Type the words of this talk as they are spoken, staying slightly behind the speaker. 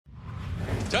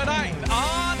Tonight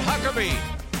on Huckabee,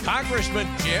 Congressman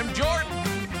Jim Jordan,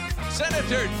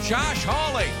 Senator Josh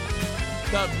Hawley,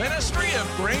 the Ministry of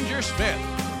Granger Smith,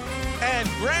 and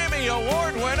Grammy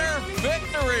Award winner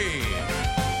Victory.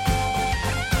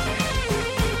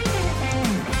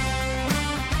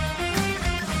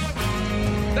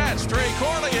 That's Trey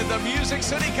Corley in the Music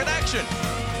City Connection.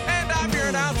 And I'm your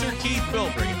announcer, Keith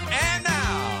Bilbrey. And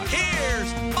now,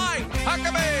 here's Mike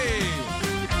Huckabee.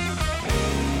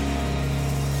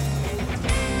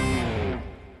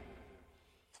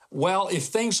 Well, if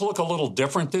things look a little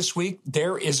different this week,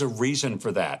 there is a reason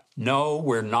for that. No,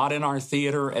 we're not in our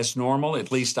theater as normal, at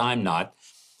least I'm not.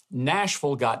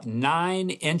 Nashville got 9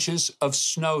 inches of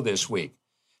snow this week.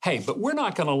 Hey, but we're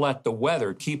not going to let the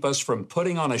weather keep us from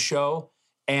putting on a show,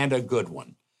 and a good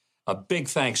one. A big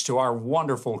thanks to our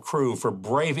wonderful crew for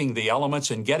braving the elements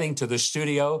and getting to the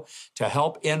studio to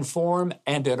help inform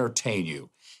and entertain you.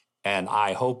 And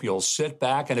I hope you'll sit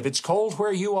back, and if it's cold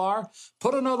where you are,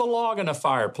 put another log in the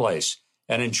fireplace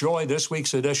and enjoy this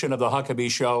week's edition of the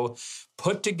Huckabee Show,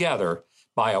 put together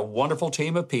by a wonderful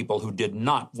team of people who did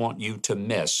not want you to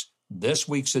miss this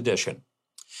week's edition.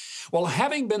 Well,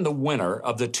 having been the winner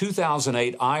of the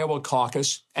 2008 Iowa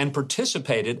caucus and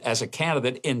participated as a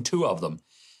candidate in 2 of them,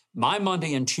 my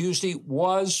Monday and Tuesday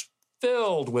was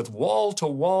filled with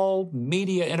wall-to-wall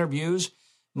media interviews,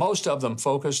 most of them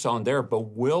focused on their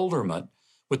bewilderment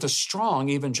with the strong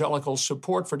evangelical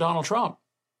support for Donald Trump.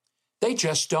 They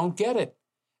just don't get it,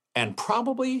 and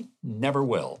probably never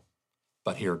will.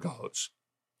 But here goes.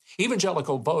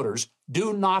 Evangelical voters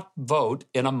do not vote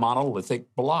in a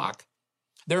monolithic block.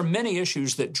 There are many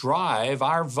issues that drive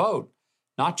our vote,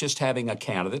 not just having a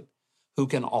candidate who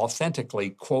can authentically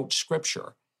quote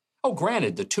Scripture. Oh,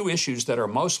 granted, the 2 issues that are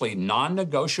mostly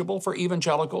non-negotiable for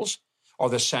evangelicals are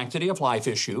the sanctity of life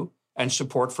issue and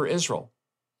support for Israel.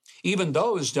 Even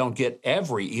those don't get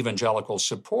every evangelical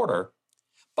supporter,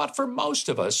 but for most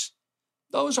of us,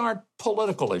 those aren't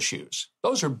political issues.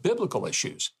 Those are biblical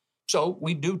issues. So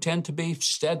we do tend to be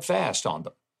steadfast on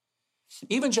them.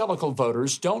 Evangelical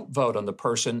voters don't vote on the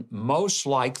person most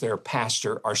like their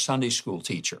pastor or Sunday school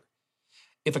teacher.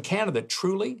 If a candidate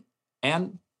truly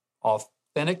and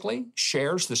authentically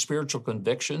shares the spiritual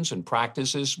convictions and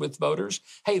practices with voters,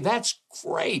 hey, that's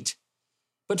great.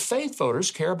 But faith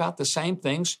voters care about the same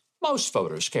things most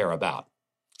voters care about,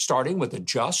 starting with a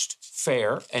just,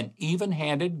 fair, and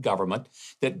even-handed government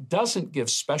that doesn't give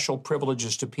special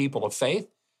privileges to people of faith,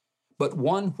 but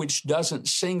one which doesn't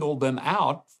single them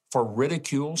out for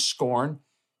ridicule, scorn,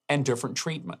 and different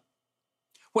treatment.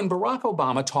 When Barack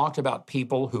Obama talked about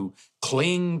people who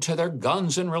cling to their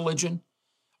guns and religion,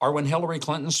 or when Hillary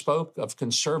Clinton spoke of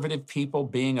conservative people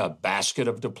being a basket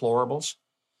of deplorables,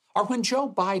 or when Joe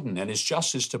Biden and his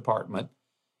Justice Department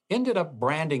ended up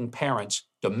branding parents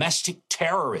domestic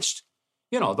terrorists,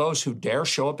 those who dare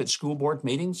show up at school board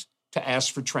meetings to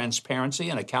ask for transparency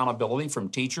and accountability from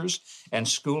teachers and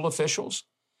school officials,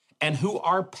 and who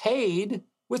are paid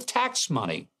with tax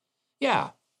money.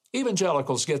 Yeah,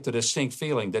 evangelicals get the distinct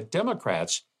feeling that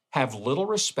Democrats have little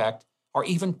respect or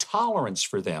even tolerance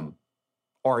for them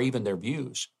or even their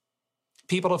views.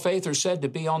 People of faith are said to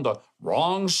be on the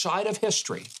wrong side of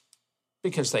history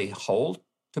because they hold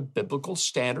to biblical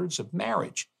standards of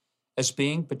marriage as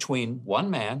being between one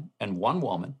man and one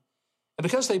woman, and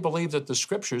because they believe that the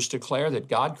Scriptures declare that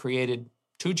God created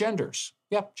 2 genders,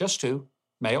 just 2,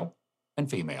 male and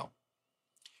female.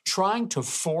 Trying to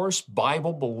force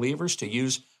Bible believers to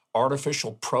use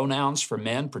artificial pronouns for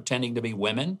men pretending to be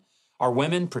women or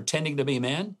women pretending to be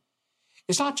men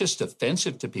is not just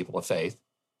offensive to people of faith,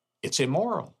 it's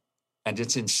immoral and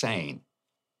it's insane.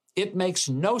 It makes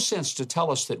no sense to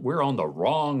tell us that we're on the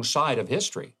wrong side of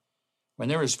history when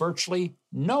there is virtually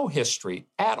no history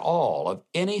at all of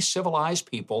any civilized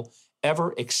people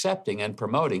ever accepting and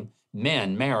promoting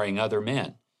men marrying other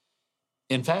men.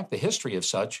 In fact, the history of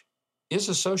such is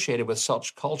associated with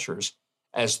such cultures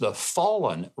as the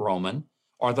fallen Roman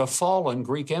or the fallen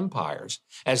Greek empires,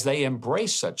 as they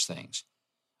embrace such things,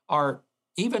 or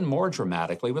even more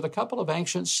dramatically with a couple of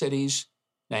ancient cities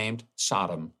named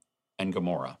Sodom and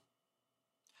Gomorrah.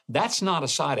 That's not a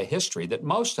side of history that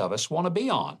most of us want to be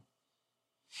on.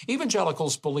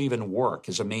 Evangelicals believe in work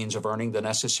as a means of earning the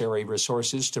necessary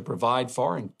resources to provide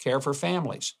for and care for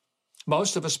families.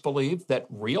 Most of us believe that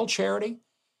real charity,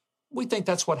 we think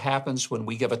that's what happens when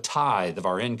we give a tithe of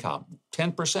our income,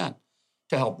 10%,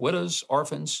 to help widows,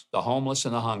 orphans, the homeless,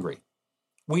 and the hungry.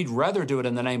 We'd rather do it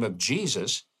in the name of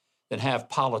Jesus than have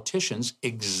politicians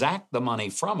exact the money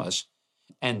from us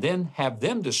and then have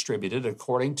them distributed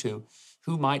according to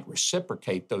who might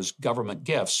reciprocate those government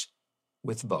gifts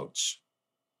with votes.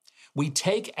 We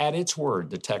take at its word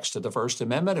the text of the First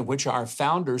Amendment, in which our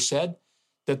founders said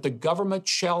that the government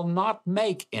shall not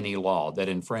make any law that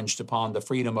infringed upon the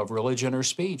freedom of religion or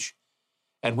speech.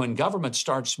 And when government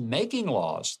starts making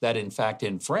laws that in fact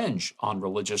infringe on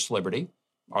religious liberty,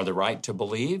 or the right to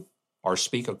believe or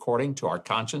speak according to our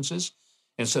consciences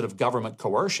instead of government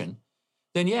coercion,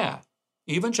 then yeah,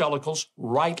 evangelicals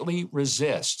rightly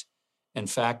resist, in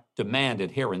fact, demand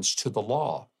adherence to the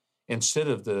law instead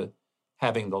of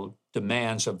having the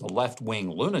demands of the left-wing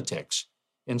lunatics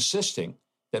insisting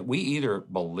that we either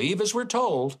believe as we're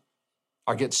told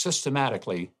or get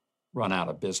systematically run out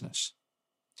of business.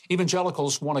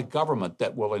 Evangelicals want a government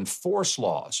that will enforce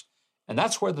laws, and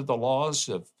that's whether the laws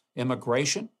of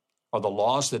immigration or the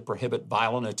laws that prohibit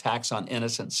violent attacks on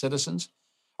innocent citizens,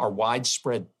 or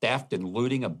widespread theft and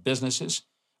looting of businesses,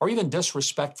 or even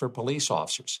disrespect for police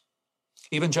officers.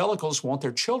 Evangelicals want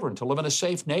their children to live in a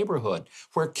safe neighborhood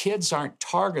where kids aren't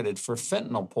targeted for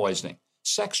fentanyl poisoning,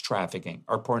 sex trafficking,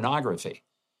 or pornography.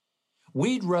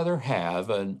 We'd rather have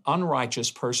an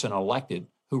unrighteous person elected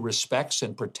who respects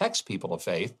and protects people of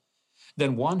faith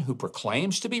than one who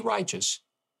proclaims to be righteous,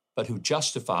 but who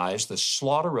justifies the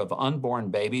slaughter of unborn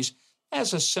babies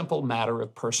as a simple matter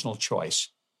of personal choice,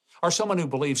 or someone who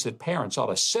believes that parents ought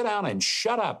to sit down and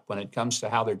shut up when it comes to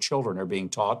how their children are being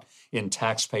taught in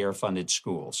taxpayer-funded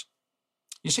schools.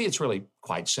 You see, it's really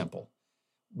quite simple.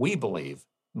 We believe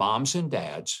moms and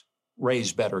dads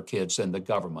raise better kids than the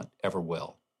government ever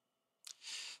will.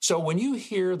 So when you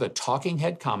hear the talking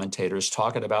head commentators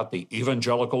talking about the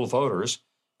evangelical voters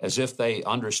as if they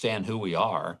understand who we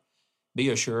are, be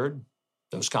assured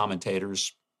those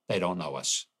commentators, they don't know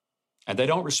us. And they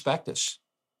don't respect us.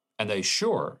 And they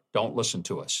sure don't listen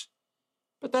to us.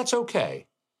 But that's okay,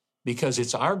 because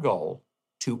it's our goal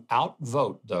to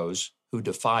outvote those who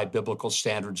defy biblical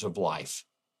standards of life.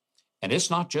 And it's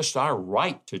not just our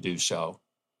right to do so.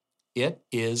 It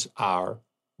is our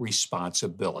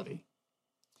responsibility.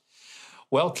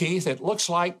 Well, Keith, it looks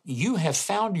like you have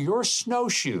found your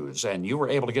snowshoes and you were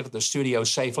able to get to the studio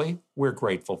safely. We're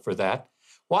grateful for that.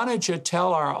 Why don't you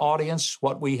tell our audience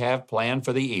what we have planned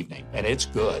for the evening? And it's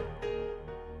good.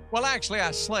 Well, actually,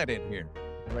 I slid in here.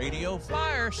 Radio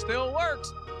Flyer still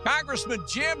works. Congressman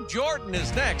Jim Jordan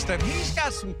is next, and he's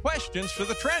got some questions for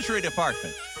the Treasury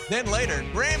Department. Then later,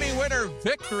 Grammy winner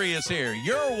Victory is here.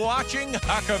 You're watching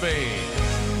Huckabee.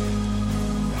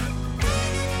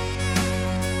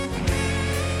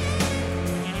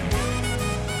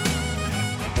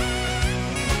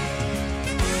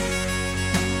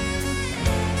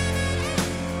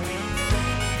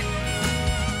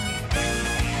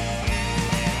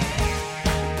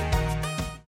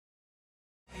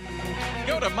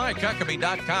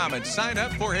 MikeHuckabee.com and sign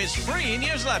up for his free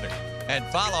newsletter. And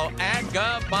follow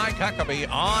 @GovMikeHuckabee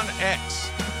on X.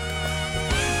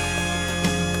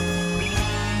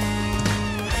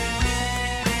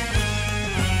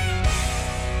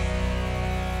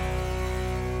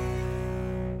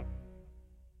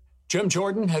 Jim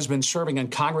Jordan has been serving in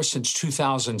Congress since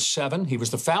 2007. He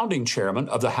was the founding chairman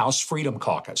of the House Freedom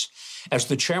Caucus. As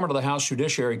the chairman of the House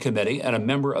Judiciary Committee and a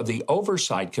member of the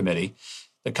Oversight Committee,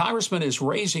 the congressman is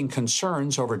raising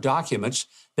concerns over documents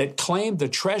that claim the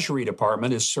Treasury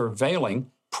Department is surveilling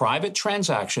private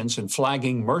transactions and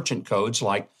flagging merchant codes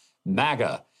like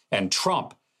MAGA and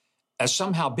Trump as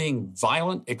somehow being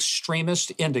violent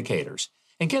extremist indicators.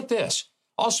 And get this,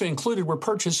 also included were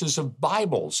purchases of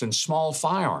Bibles and small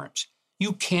firearms.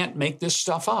 You can't make this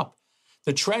stuff up.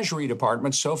 The Treasury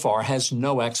Department so far has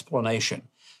no explanation.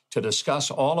 To discuss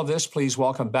all of this, please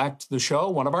welcome back to the show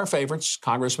one of our favorites,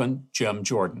 Congressman Jim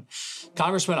Jordan.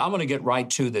 Congressman, I'm going to get right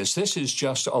to this. This is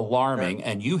just alarming,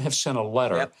 and you have sent a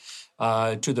letter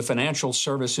to the financial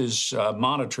services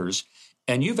monitors,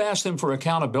 and you've asked them for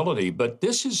accountability. But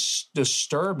this is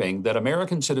disturbing that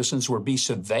American citizens will be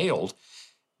surveilled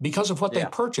because of what they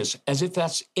purchase, as if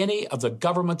that's any of the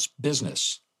government's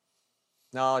business.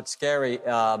 No, it's scary.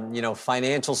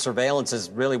 Financial surveillance is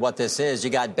really what this is. You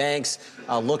got banks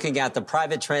looking at the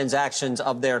private transactions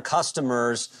of their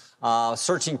customers,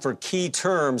 searching for key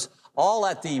terms, all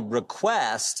at the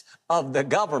request of the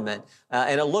government.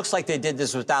 And it looks like they did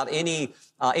this without any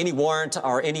warrant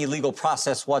or any legal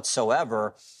process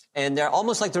whatsoever. And they're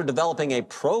almost like they're developing a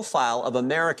profile of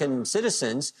American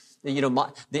citizens.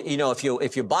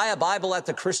 If you buy a Bible at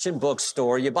the Christian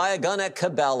bookstore, you buy a gun at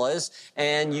Cabela's,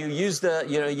 and you use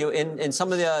in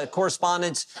some of the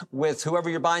correspondence with whoever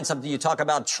you're buying something, you talk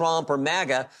about Trump or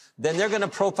MAGA, then they're going to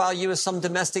profile you as some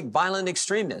domestic violent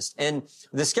extremist. And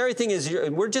the scary thing is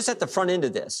we're just at the front end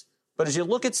of this. But as you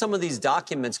look at some of these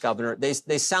documents, Governor,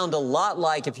 they sound a lot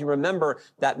like, if you remember,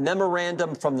 that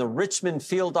memorandum from the Richmond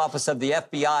field office of the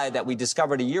FBI that we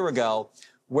discovered a year ago,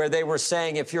 where they were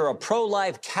saying if you're a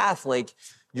pro-life Catholic,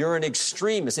 you're an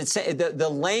extremist. The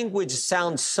language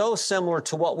sounds so similar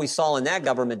to what we saw in that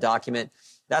government document.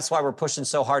 That's why we're pushing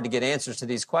so hard to get answers to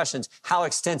these questions. How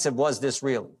extensive was this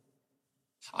really?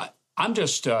 I'm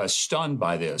just stunned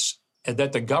by this,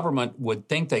 that the government would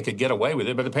think they could get away with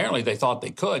it, but apparently they thought they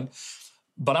could.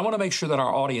 But I want to make sure that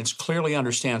our audience clearly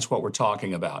understands what we're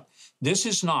talking about. This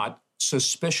is not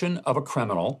suspicion of a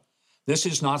criminal. This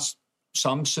is not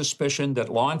some suspicion that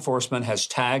law enforcement has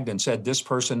tagged and said this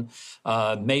person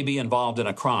may be involved in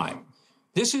a crime.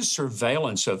 This is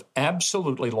surveillance of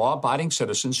absolutely law-abiding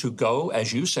citizens who go,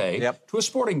 as you say, to a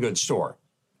sporting goods store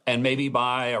and maybe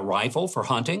buy a rifle for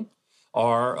hunting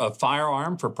or a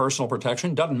firearm for personal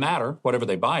protection, doesn't matter, whatever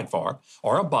they buy it for,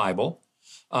 or a Bible.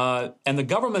 And the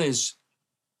government is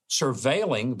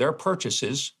surveilling their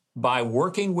purchases by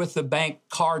working with the bank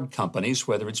card companies,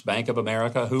 whether it's Bank of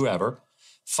America, whoever,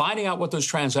 finding out what those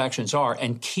transactions are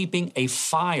and keeping a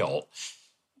file.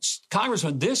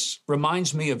 Congressman, this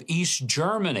reminds me of East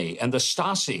Germany and the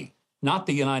Stasi, not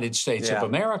the United States of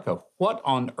America. What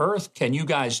on earth can you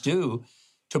guys do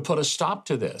to put a stop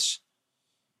to this?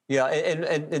 Yeah,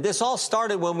 and this all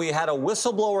started when we had a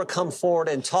whistleblower come forward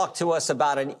and talk to us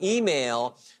about an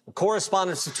email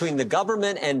correspondence between the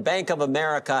government and Bank of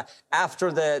America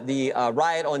after the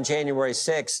riot on January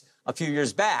 6th a few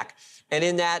years back. And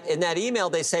in that email,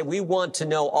 they say, we want to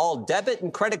know all debit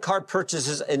and credit card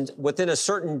purchases within a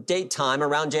certain date time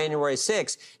around January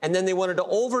 6th. And then they wanted to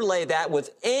overlay that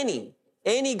with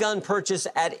any gun purchase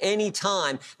at any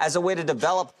time as a way to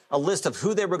develop a list of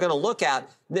who they were going to look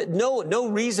at. No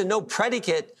reason, no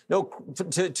predicate,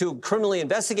 to criminally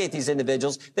investigate these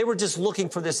individuals. They were just looking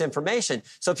for this information.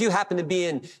 So if you happen to be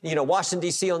in, Washington,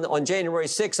 D.C. on January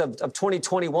 6th of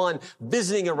 2021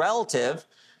 visiting a relative,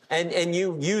 and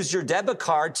you use your debit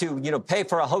card to, pay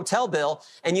for a hotel bill,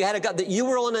 and you had that you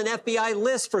were on an FBI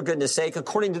list, for goodness sake,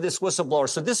 according to this whistleblower.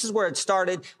 So this is where it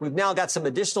started. We've now got some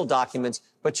additional documents.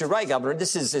 But you're right, Governor,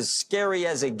 this is as scary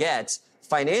as it gets.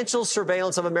 Financial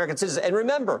surveillance of American citizens. And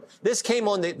remember, this came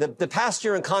on the past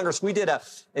year in Congress. We did an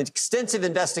extensive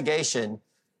investigation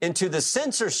into the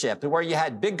censorship, where you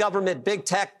had big government, big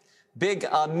tech, big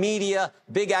media,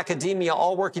 big academia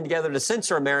all working together to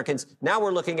censor Americans. Now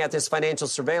we're looking at this financial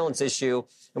surveillance issue,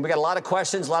 and we got a lot of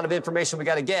questions, a lot of information we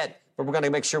got to get, but we're going to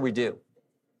make sure we do.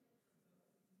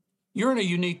 You're in a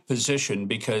unique position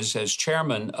because as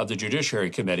chairman of the Judiciary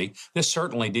Committee, this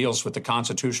certainly deals with the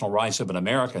constitutional rights of an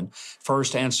American,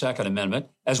 First and Second Amendment,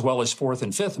 as well as Fourth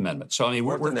and Fifth Amendment. So,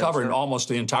 we're covering almost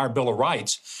the entire Bill of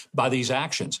Rights by these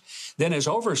actions. Then as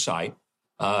oversight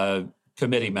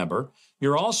committee member,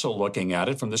 you're also looking at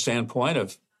it from the standpoint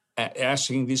of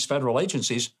asking these federal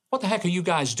agencies, what the heck are you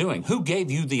guys doing? Who gave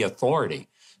you the authority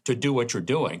to do what you're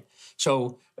doing?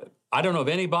 So I don't know of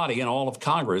anybody in all of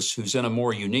Congress who's in a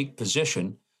more unique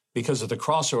position because of the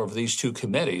crossover of these two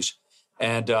committees.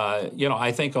 And,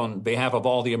 I think on behalf of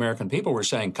all the American people, we're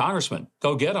saying, Congressman,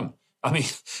 go get them. I mean,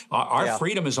 our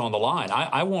freedom is on the line.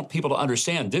 I want people to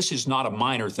understand this is not a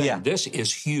minor thing. Yeah. This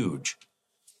is huge.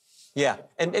 Yeah,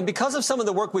 and because of some of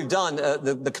the work we've done,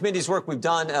 the committee's work we've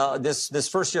done this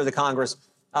first year of the Congress,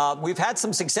 we've had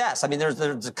some success. I mean,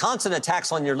 there's constant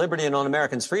attacks on your liberty and on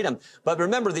Americans' freedom. But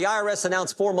remember, the IRS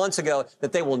announced 4 months ago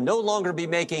that they will no longer be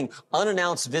making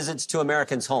unannounced visits to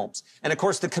Americans' homes. And, of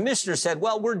course, the commissioner said,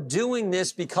 well, we're doing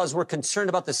this because we're concerned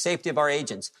about the safety of our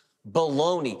agents.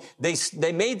 Baloney.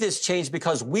 They made this change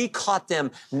because we caught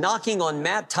them knocking on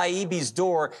Matt Taibbi's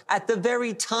door at the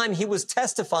very time he was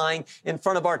testifying in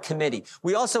front of our committee.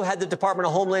 We also had the Department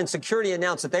of Homeland Security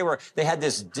announce that they had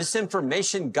this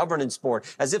disinformation governance board,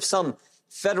 as if some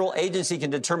federal agency can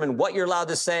determine what you're allowed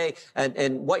to say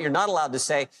and what you're not allowed to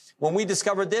say. When we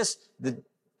discovered this, the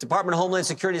Department of Homeland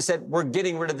Security said, we're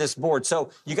getting rid of this board.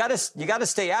 So you got to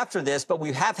stay after this, but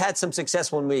we have had some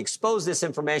success when we expose this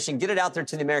information, get it out there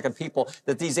to the American people,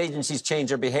 that these agencies change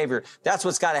their behavior. That's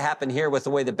what's got to happen here with the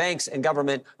way the banks and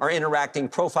government are interacting,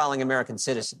 profiling American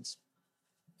citizens.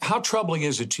 How troubling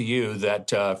is it to you that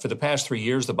for the past 3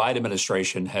 years, the Biden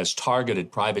administration has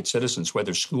targeted private citizens,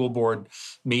 whether school board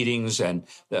meetings and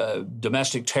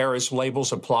domestic terrorist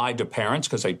labels applied to parents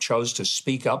because they chose to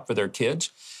speak up for their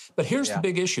kids? But here's the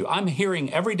big issue. I'm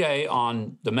hearing every day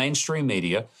on the mainstream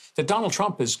media that Donald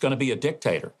Trump is going to be a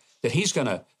dictator, that he's going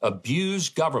to abuse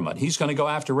government. He's going to go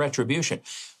after retribution.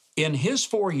 In his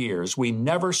 4 years, we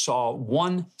never saw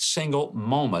one single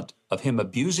moment of him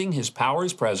abusing his power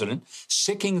as president,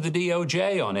 sicking the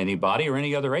DOJ on anybody or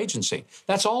any other agency.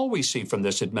 That's all we see from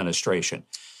this administration.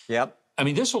 Yep. I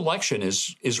mean, this election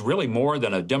is really more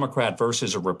than a Democrat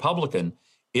versus a Republican.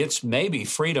 It's maybe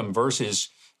freedom versus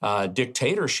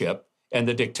dictatorship, and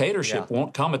the dictatorship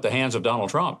won't come at the hands of Donald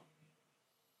Trump.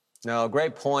 No,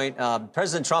 great point.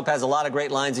 President Trump has a lot of great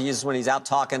lines he uses when he's out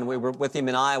talking. We were with him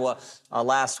in Iowa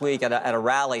last week at a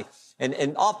rally.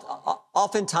 And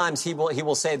oftentimes he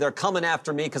will say, they're coming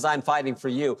after me because I'm fighting for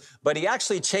you. But he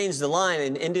actually changed the line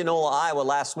in Indianola, Iowa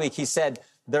last week. He said,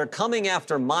 they're coming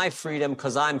after my freedom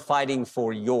because I'm fighting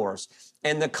for yours.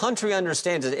 And the country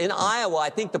understands it. In Iowa, I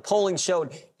think the polling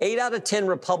showed 8 out of 10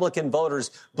 Republican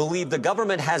voters believe the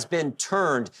government has been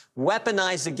turned,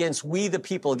 weaponized against we the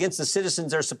people, against the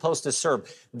citizens they're supposed to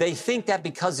serve. They think that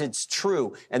because it's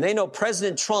true. And they know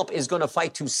President Trump is going to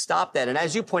fight to stop that. And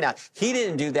as you point out, he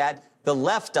didn't do that. The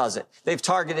left does it. They've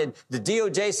targeted, the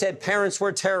DOJ said parents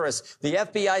were terrorists. The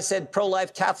FBI said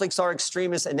pro-life Catholics are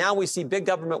extremists. And now we see big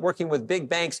government working with big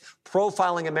banks,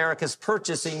 profiling America's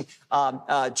purchasing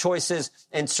choices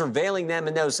and surveilling them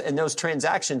in those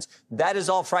transactions. That is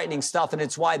all frightening stuff. And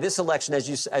it's why this election,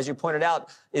 as you pointed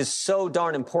out, is so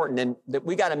darn important. And that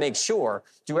we got to make sure,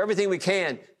 do everything we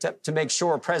can to make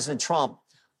sure President Trump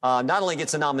not only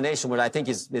gets a nomination, which I think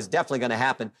is definitely going to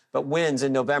happen, but wins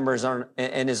in November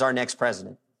and is our next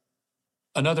president.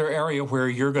 Another area where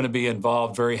you're going to be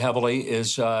involved very heavily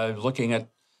is looking at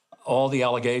all the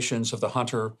allegations of the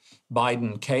Hunter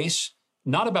Biden case,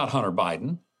 not about Hunter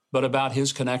Biden, but about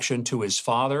his connection to his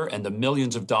father and the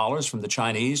millions of dollars from the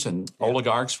Chinese and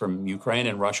oligarchs from Ukraine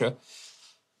and Russia.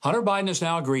 Hunter Biden has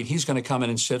now agreed he's going to come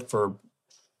in and sit for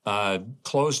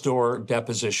closed-door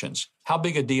depositions. How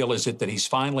big a deal is it that he's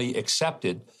finally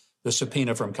accepted the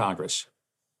subpoena from Congress?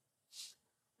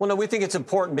 Well, no, we think it's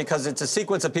important because it's a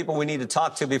sequence of people we need to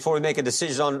talk to before we make a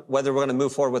decision on whether we're going to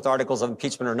move forward with articles of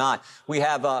impeachment or not. We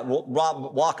have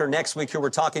Rob Walker next week, who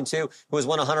we're talking to, who is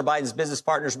one of Hunter Biden's business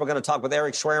partners. We're going to talk with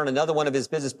Eric Schwerin, another one of his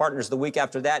business partners, the week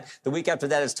after that. The week after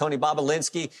that is Tony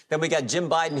Bobolinsky. Then we got Jim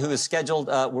Biden, who is scheduled.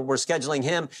 We're scheduling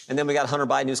him. And then we got Hunter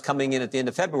Biden, who's coming in at the end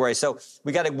of February. So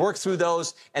we got to work through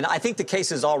those. And I think the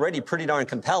case is already pretty darn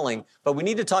compelling. But we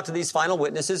need to talk to these final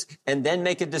witnesses and then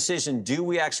make a decision. Do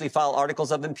we actually file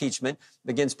articles of impeachment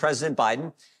against President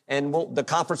Biden? And the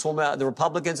conference will, the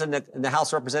Republicans and the House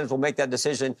of Representatives will make that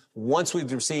decision once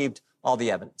we've received all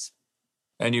the evidence.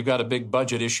 And you've got a big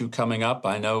budget issue coming up.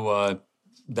 I know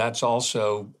that's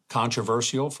also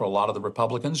controversial for a lot of the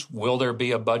Republicans. Will there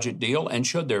be a budget deal? And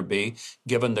should there be,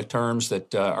 given the terms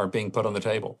that are being put on the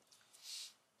table?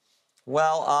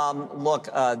 Well, look,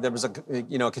 there was a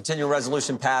continuing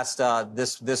resolution passed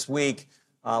this week.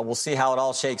 We'll see how it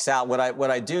all shakes out. What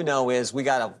I do know is we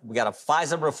got a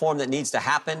FISA reform that needs to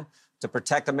happen to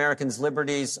protect Americans'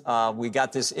 liberties. We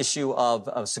got this issue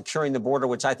of securing the border,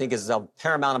 which I think is of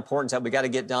paramount importance that we got to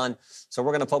get done. So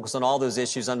we're going to focus on all those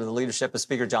issues under the leadership of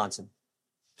Speaker Johnson.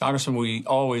 Congressman, we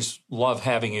always love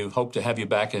having you. Hope to have you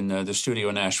back in the studio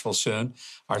in Nashville soon.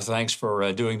 Our thanks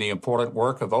for doing the important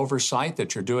work of oversight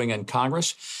that you're doing in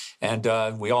Congress. And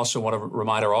we also want to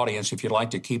remind our audience, if you'd like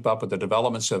to keep up with the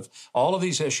developments of all of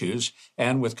these issues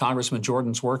and with Congressman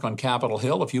Jordan's work on Capitol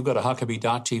Hill, if you go to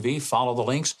Huckabee.tv, follow the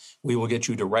links, we will get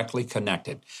you directly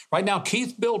connected. Right now,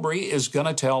 Keith Bilbrey is going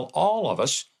to tell all of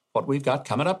us what we've got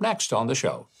coming up next on the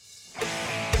show.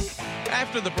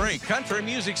 After the break, country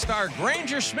music star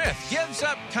Granger Smith gives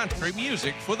up country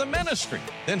music for the ministry.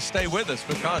 Then stay with us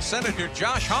because Senator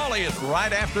Josh Hawley is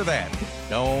right after that.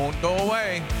 Don't go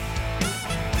away.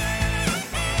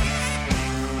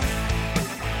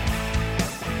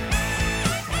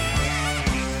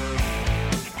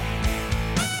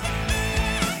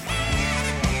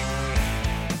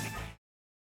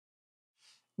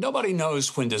 Nobody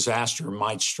knows when disaster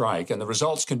might strike, and the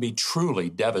results can be truly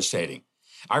devastating.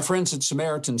 Our friends at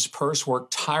Samaritan's Purse work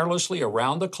tirelessly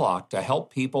around the clock to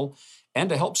help people and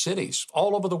to help cities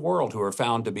all over the world who are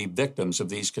found to be victims of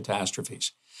these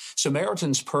catastrophes.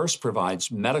 Samaritan's Purse provides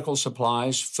medical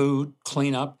supplies, food,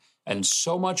 cleanup, and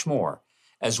so much more,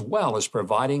 as well as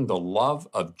providing the love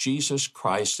of Jesus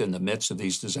Christ in the midst of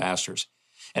these disasters.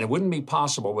 And it wouldn't be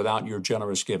possible without your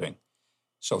generous giving.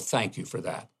 So thank you for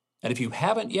that. And if you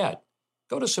haven't yet,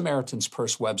 go to Samaritan's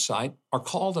Purse website or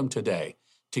call them today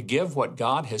to give what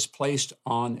God has placed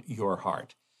on your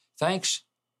heart. Thanks,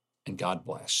 and God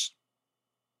bless.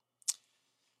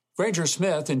 Granger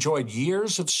Smith enjoyed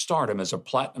years of stardom as a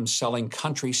platinum-selling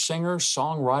country singer,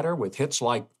 songwriter with hits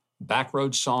like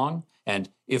Backroad Song and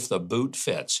If the Boot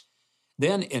Fits.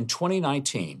 Then in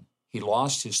 2019, he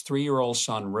lost his 3-year-old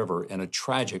son, River, in a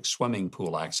tragic swimming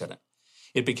pool accident.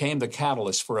 It became the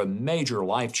catalyst for a major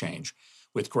life change,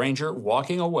 with Granger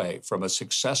walking away from a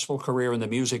successful career in the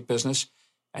music business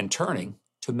and turning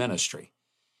to ministry.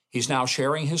 He's now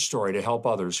sharing his story to help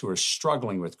others who are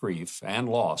struggling with grief and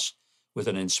loss with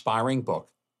an inspiring book,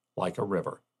 Like a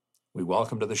River. We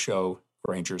welcome to the show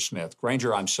Granger Smith.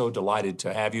 Granger, I'm so delighted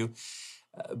to have you,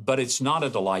 but it's not a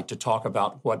delight to talk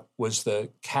about what was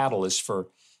the catalyst for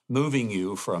moving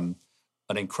you from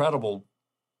an incredible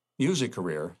music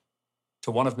career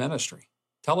to one of ministry.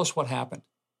 Tell us what happened.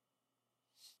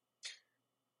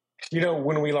 You know,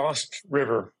 when we lost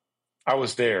River, I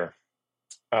was there.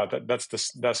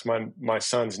 That's my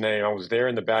son's name. I was there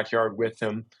in the backyard with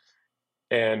him,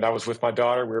 and I was with my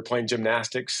daughter. We were playing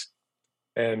gymnastics,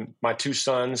 and my two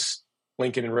sons,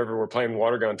 Lincoln and River, were playing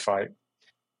water gun fight.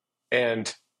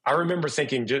 And I remember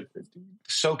thinking, just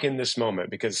soak in this moment,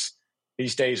 because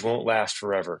these days won't last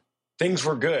forever. Things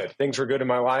were good. Things were good in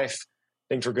my life.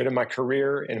 Things were good in my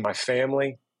career, in my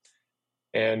family.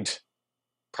 And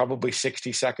probably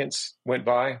 60 seconds went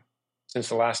by since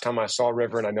the last time I saw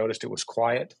River, and I noticed it was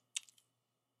quiet.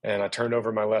 And I turned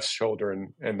over my left shoulder,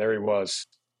 and there he was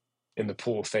in the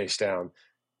pool face down.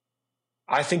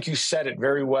 I think you said it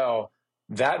very well.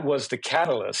 That was the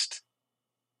catalyst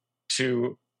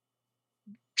to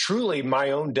truly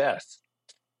my own death.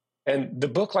 And the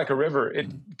book, Like a River,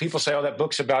 people say, oh, that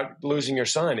book's about losing your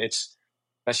son.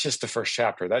 That's just the first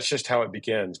chapter. That's just how it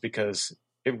begins, because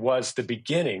it was the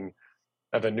beginning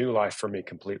of a new life for me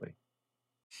completely.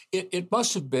 It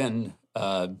must have been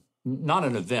not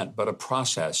an event, but a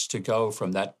process to go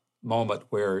from that moment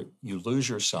where you lose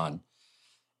your son.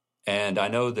 And I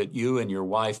know that you and your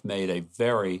wife made a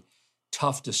very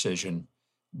tough decision,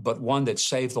 but one that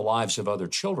saved the lives of other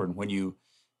children when you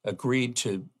agreed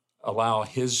to allow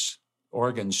his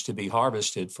organs to be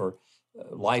harvested for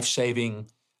life-saving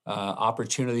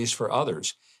opportunities for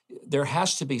others. There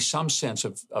has to be some sense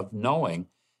of knowing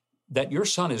that your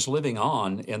son is living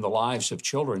on in the lives of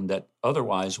children that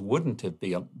otherwise wouldn't have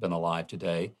been alive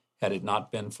today had it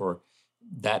not been for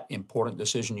that important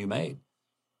decision you made.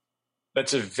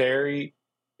 That's a very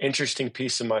interesting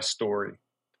piece of my story.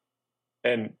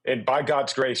 And by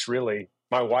God's grace, really,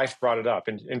 my wife brought it up.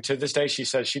 And to this day, she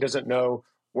says she doesn't know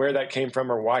where that came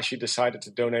from or why she decided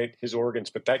to donate his organs.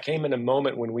 But that came in a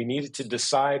moment when we needed to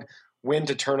decide when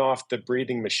to turn off the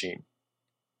breathing machine.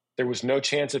 There was no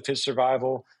chance of his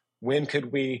survival. When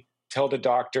could we tell the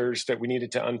doctors that we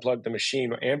needed to unplug the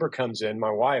machine? Amber comes in, my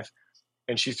wife,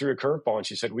 and she threw a curveball and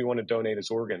she said, we want to donate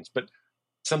his organs. But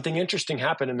something interesting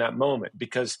happened in that moment,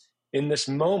 because in this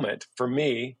moment, for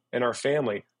me and our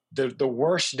family, the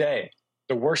worst day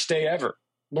ever,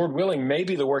 Lord willing,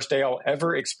 maybe the worst day I'll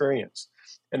ever experience.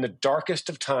 In the darkest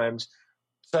of times,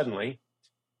 suddenly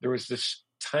there was this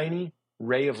tiny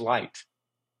ray of light,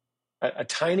 a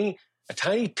tiny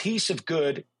piece of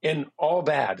good in all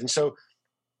bad. And so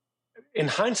in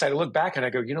hindsight, I look back and I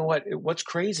go, you know what? What's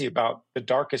crazy about the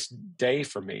darkest day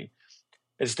for me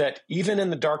is that even in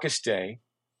the darkest day,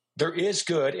 there is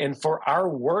good. And for our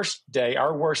worst day,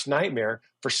 our worst nightmare,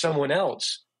 for someone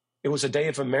else, it was a day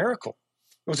of a miracle.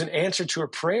 It was an answer to a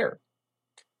prayer.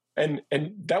 And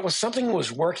that was something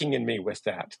was working in me with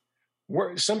that.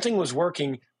 Something was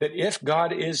working that if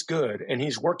God is good and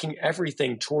he's working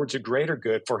everything towards a greater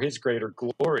good for his greater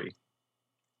glory,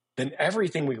 then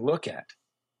everything we look at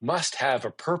must have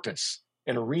a purpose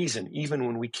and a reason, even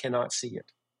when we cannot see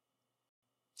it.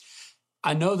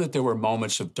 I know that there were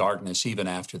moments of darkness even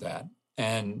after that.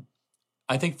 And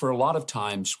I think for a lot of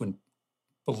times when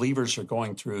believers are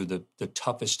going through the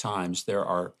toughest times, there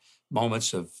are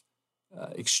moments of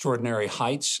extraordinary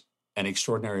heights and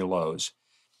extraordinary lows.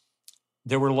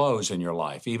 There were lows in your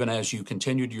life, even as you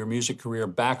continued your music career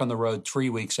back on the road 3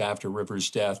 weeks after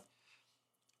River's death.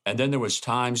 And then there was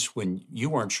times when you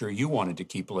weren't sure you wanted to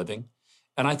keep living.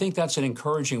 And I think that's an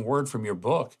encouraging word from your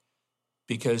book,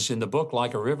 because in the book,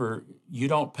 Like a River, you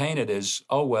don't paint it as,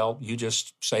 oh, well, you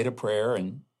just said a prayer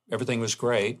and everything was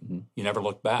great and you never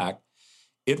looked back.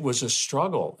 It was a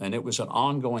struggle, and it was an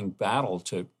ongoing battle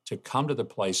to come to the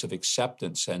place of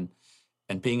acceptance and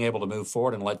being able to move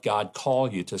forward and let God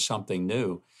call you to something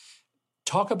new.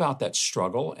 Talk about that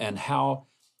struggle and how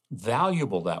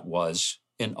valuable that was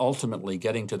in ultimately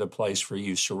getting to the place where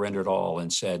you surrendered all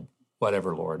and said,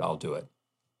 whatever, Lord, I'll do it.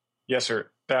 Yes,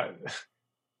 sir. That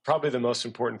probably the most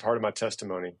important part of my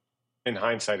testimony in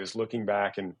hindsight is looking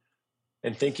back and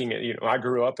thinking, I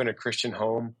grew up in a Christian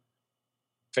home,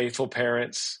 faithful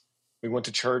parents. We went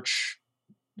to church,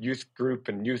 youth group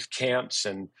and youth camps,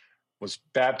 and was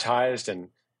baptized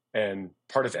and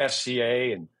part of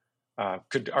FCA, and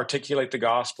could articulate the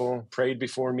gospel, prayed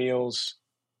before meals.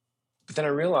 But then I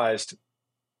realized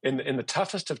in the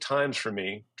toughest of times for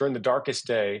me, during the darkest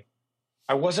day,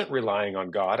 I wasn't relying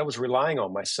on God. I was relying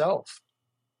on myself.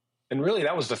 And really,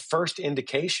 that was the first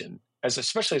indication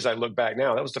especially as I look back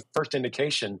now, that was the first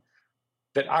indication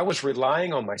that I was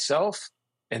relying on myself,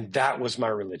 and that was my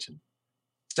religion.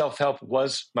 Self-help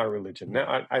was my religion.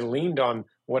 Now I leaned on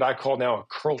what I call now a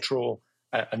cultural,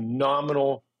 a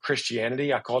nominal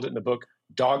Christianity. I called it in the book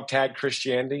dog tag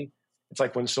Christianity. It's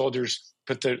like when soldiers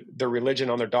put the religion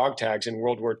on their dog tags in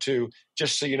World War II,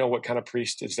 just so you know what kind of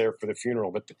priest is there for the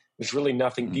funeral. But there's really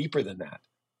nothing deeper than that.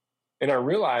 And I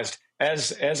realized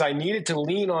as I needed to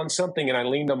lean on something, and I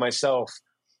leaned on myself,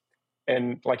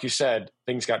 and like you said,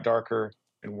 things got darker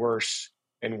and worse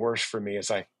for me as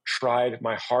I tried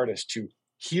my hardest to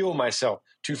heal myself,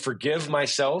 to forgive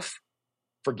myself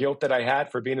for guilt that I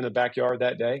had for being in the backyard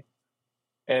that day.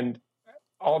 And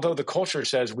although the culture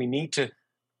says we need to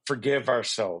forgive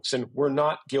ourselves and we're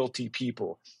not guilty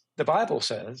people, the Bible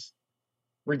says,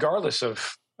 regardless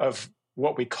of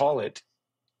what we call it,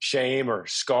 shame or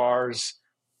scars,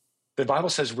 the Bible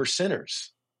says we're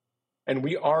sinners and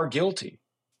we are guilty.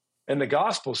 And the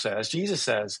gospel says, Jesus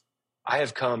says, I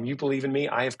have come, you believe in me,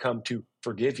 I have come to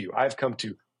forgive you. I have come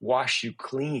to wash you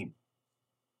clean.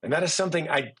 And that is something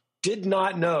I did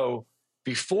not know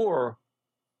before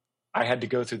I had to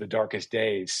go through the darkest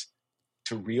days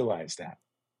to realize that.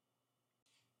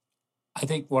 I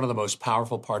think one of the most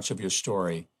powerful parts of your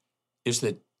story is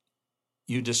that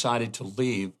you decided to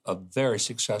leave a very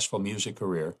successful music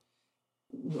career.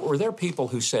 Were there people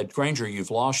who said, Granger, you've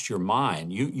lost your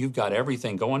mind. You've got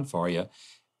everything going for you.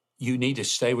 You need to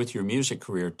stay with your music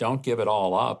career. Don't give it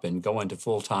all up and go into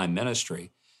full-time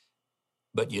ministry.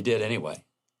 But you did anyway.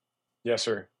 Yes,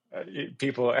 sir.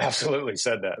 People absolutely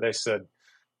said that. They said,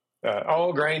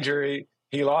 oh, Granger,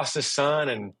 he lost his son,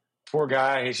 and poor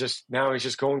guy, he's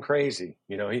just going crazy.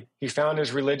 You know, he found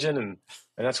his religion, and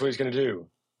that's what he's going to do.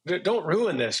 Don't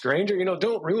ruin this, Granger. You know,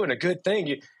 don't ruin a good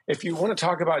thing. If you want to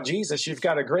talk about Jesus, you've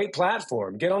got a great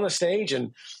platform. Get on the stage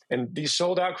and these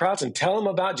sold out crowds and tell them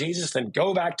about Jesus, then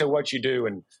go back to what you do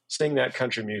and sing that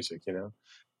country music, you know.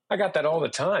 I got that all the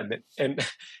time.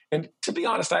 And to be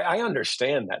honest, I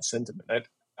understand that sentiment.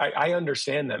 I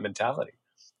understand that mentality.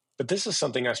 But this is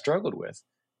something I struggled with.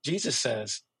 Jesus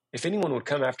says, if anyone would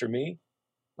come after me,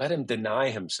 let him deny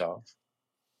himself,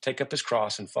 take up his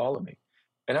cross and follow me.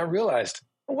 And I realized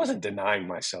I wasn't denying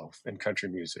myself in country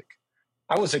music.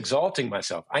 I was exalting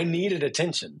myself. I needed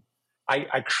attention.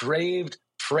 I craved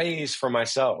praise for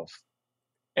myself.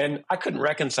 And I couldn't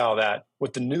reconcile that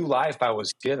with the new life I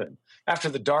was given. After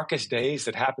the darkest days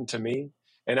that happened to me,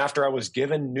 and after I was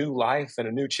given new life and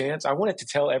a new chance, I wanted to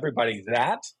tell everybody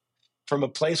that from a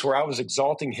place where I was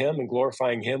exalting him and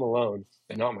glorifying him alone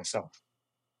and not myself.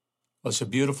 Well, it's a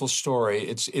beautiful story.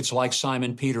 It's like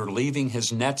Simon Peter leaving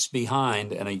his nets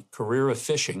behind and a career of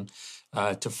fishing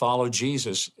to follow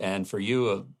Jesus. And for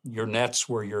you, your nets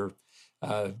were your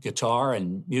guitar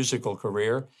and musical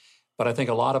career. But I think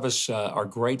a lot of us are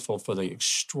grateful for the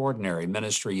extraordinary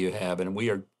ministry you have, and we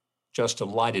are just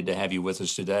delighted to have you with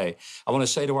us today. I want to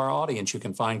say to our audience, you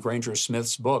can find Granger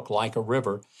Smith's book, Like a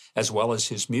River, as well as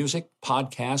his music,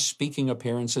 podcasts, speaking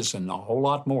appearances, and a whole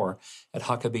lot more at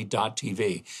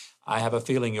Huckabee.tv. I have a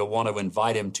feeling you'll want to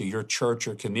invite him to your church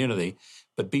or community,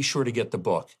 but be sure to get the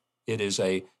book. It is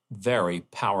a very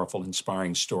powerful,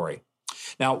 inspiring story.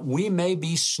 Now, we may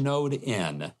be snowed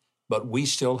in, but we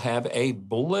still have a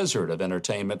blizzard of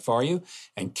entertainment for you,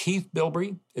 and Keith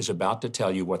Bilbrey is about to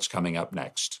tell you what's coming up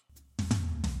next.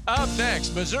 Up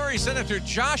next, Missouri Senator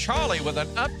Josh Hawley with an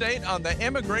update on the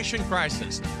immigration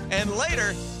crisis. And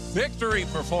later, Victory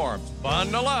performs.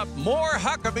 Bundle up, more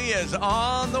Huckabee is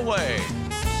on the way.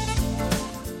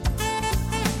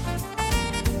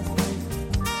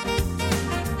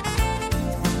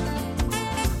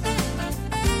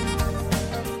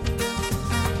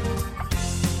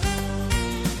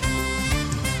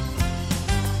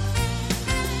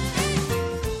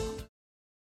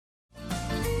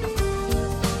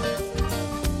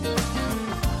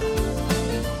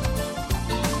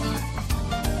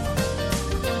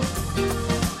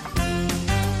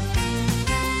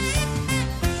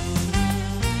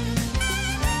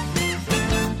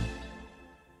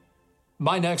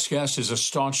 My next guest is a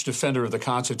staunch defender of the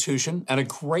Constitution and a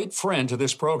great friend to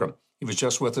this program. He was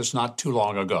just with us not too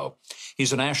long ago.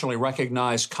 He's a nationally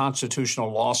recognized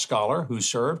constitutional law scholar who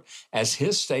served as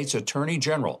his state's attorney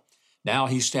general. Now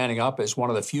he's standing up as one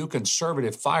of the few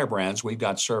conservative firebrands we've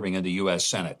got serving in the U.S.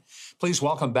 Senate. Please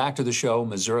welcome back to the show,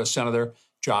 Missouri Senator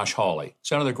Josh Hawley.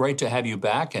 Senator, great to have you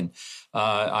back, and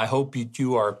I hope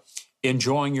you are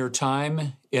enjoying your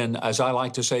time in, as I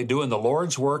like to say, doing the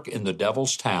Lord's work in the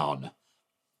devil's town.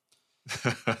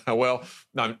 Well,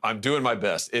 I'm doing my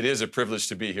best. It is a privilege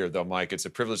to be here, though, Mike. It's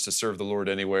a privilege to serve the Lord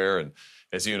anywhere. And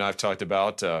as you and I have talked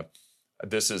about,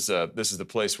 this is the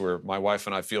place where my wife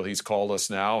and I feel he's called us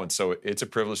now. And so it's a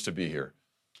privilege to be here.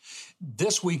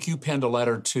 This week, you penned a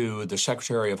letter to the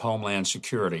Secretary of Homeland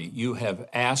Security. You have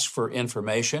asked for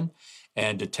information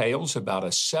and details about a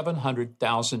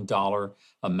 $700,000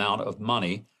 amount of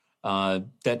money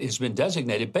that has been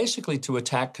designated basically to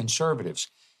attack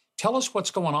conservatives. Tell us what's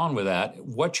going on with that,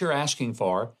 what you're asking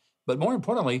for, but more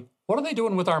importantly, what are they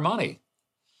doing with our money?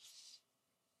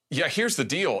 Yeah, here's the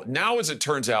deal. Now, as it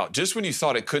turns out, just when you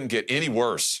thought it couldn't get any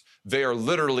worse, they are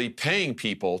literally paying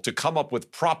people to come up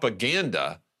with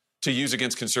propaganda to use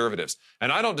against conservatives.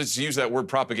 And I don't just use that word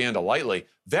propaganda lightly.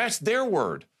 That's their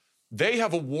word. They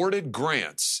have awarded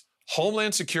grants.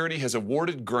 Homeland Security has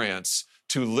awarded grants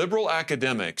to liberal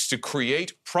academics to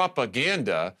create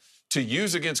propaganda to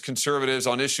use against conservatives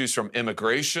on issues from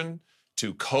immigration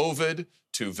to COVID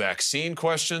to vaccine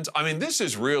questions. I mean, this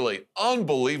is really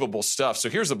unbelievable stuff. So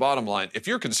here's the bottom line. If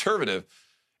you're conservative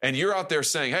and you're out there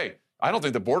saying, hey, I don't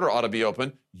think the border ought to be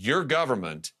open, your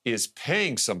government is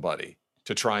paying somebody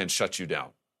to try and shut you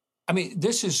down. I mean,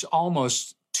 this is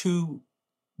almost too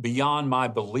beyond my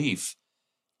belief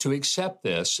to accept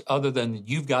this, other than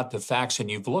you've got the facts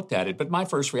and you've looked at it. But my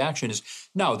first reaction is,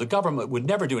 no, the government would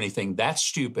never do anything that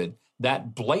stupid,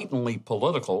 that blatantly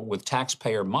political with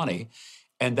taxpayer money,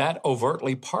 and that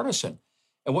overtly partisan.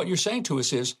 And what you're saying to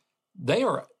us is they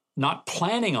are not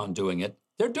planning on doing it.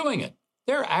 They're doing it.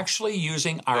 They're actually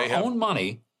using our own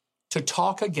money to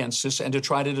talk against us and to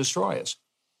try to destroy us.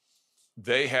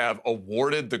 They have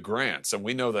awarded the grants, and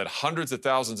we know that hundreds of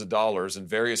thousands of dollars in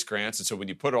various grants. And so when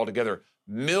you put it all together,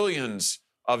 millions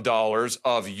of dollars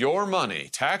of your money,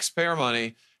 taxpayer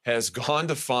money, has gone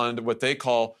to fund what they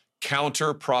call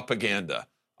counter propaganda.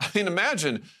 I mean,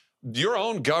 imagine your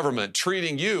own government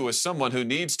treating you as someone who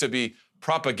needs to be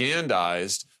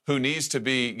propagandized, who needs to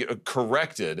be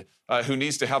corrected, who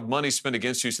needs to have money spent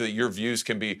against you so that your views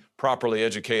can be properly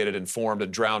educated, informed,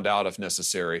 and drowned out if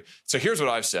necessary. So here's what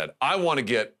I've said. I want to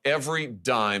get every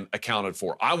dime accounted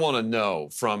for. I want to know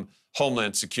from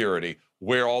Homeland Security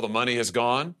where all the money has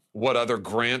gone, what other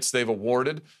grants they've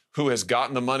awarded, who has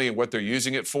gotten the money and what they're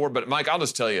using it for. But Mike, I'll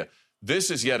just tell you, this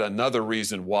is yet another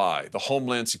reason why the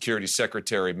Homeland Security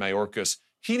Secretary, Mayorkas,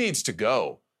 he needs to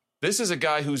go. This is a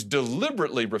guy who's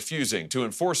deliberately refusing to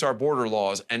enforce our border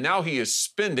laws, and now he is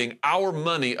spending our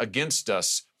money against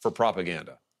us for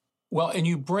propaganda. Well, and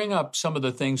you bring up some of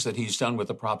the things that he's done with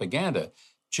the propaganda.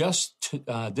 Just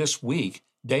this week,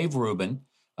 Dave Rubin,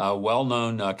 a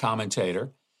well-known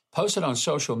commentator, posted on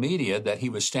social media that he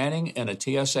was standing in a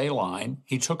TSA line.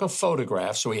 He took a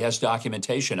photograph, so he has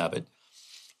documentation of it.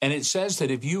 And it says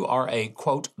that if you are a,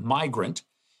 quote, migrant,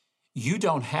 you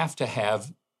don't have to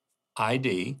have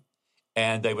ID,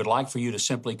 and they would like for you to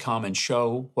simply come and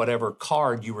show whatever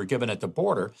card you were given at the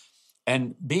border.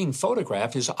 And being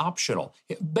photographed is optional.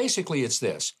 Basically, it's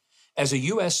this. As a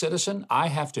U.S. citizen, I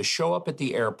have to show up at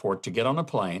the airport to get on a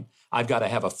plane. I've got to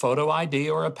have a photo ID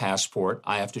or a passport.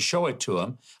 I have to show it to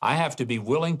them. I have to be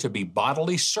willing to be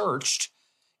bodily searched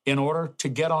in order to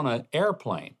get on an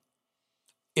airplane.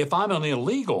 If I'm an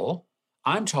illegal,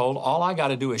 I'm told all I got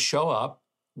to do is show up,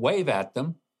 wave at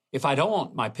them. If I don't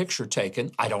want my picture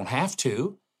taken, I don't have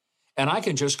to. And I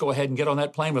can just go ahead and get on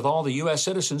that plane with all the U.S.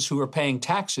 citizens who are paying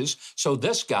taxes so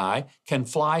this guy can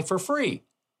fly for free.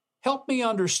 Help me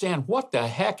understand, what the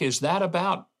heck is that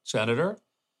about, Senator?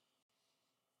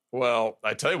 Well,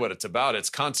 I tell you what it's about. It's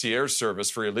concierge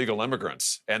service for illegal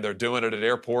immigrants, and they're doing it at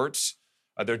airports.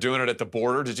 They're doing it at the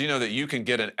border. Did you know that you can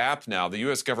get an app now? The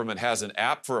U.S. government has an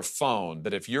app for a phone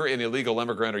that if you're an illegal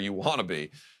immigrant or you want to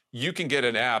be, you can get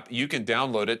an app, you can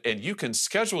download it, and you can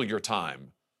schedule your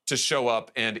time to show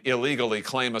up and illegally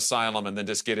claim asylum and then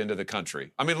just get into the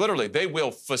country. I mean, literally, they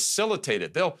will facilitate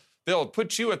it. They'll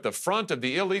put you at the front of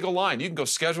the illegal line. You can go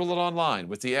schedule it online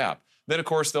with the app. Then, of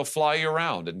course, they'll fly you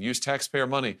around and use taxpayer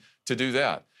money to do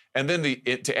that. And then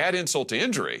to add insult to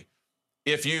injury,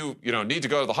 if you need to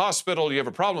go to the hospital, you have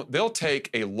a problem, they'll take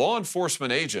a law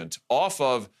enforcement agent off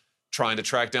of trying to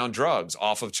track down drugs,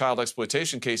 off of child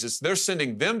exploitation cases. They're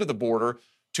sending them to the border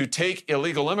to take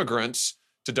illegal immigrants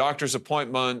to doctor's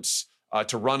appointments,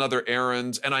 to run other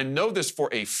errands. And I know this for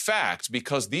a fact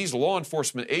because these law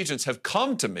enforcement agents have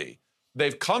come to me.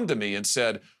 They've come to me and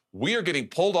said, we are getting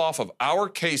pulled off of our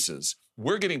cases.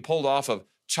 We're getting pulled off of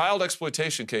child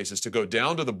exploitation cases to go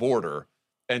down to the border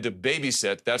and to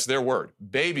babysit, that's their word,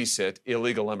 babysit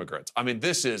illegal immigrants. I mean,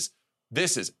 this is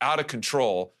out of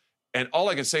control. And all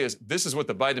I can say is this is what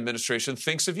the Biden administration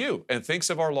thinks of you and thinks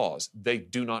of our laws. They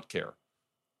do not care.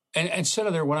 And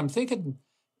Senator, when I'm thinking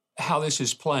how this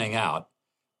is playing out,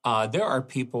 there are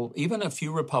people, even a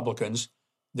few Republicans,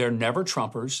 they're never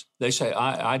Trumpers. They say,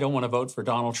 I don't want to vote for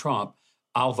Donald Trump.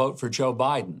 I'll vote for Joe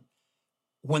Biden.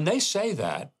 When they say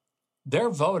that, they're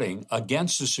voting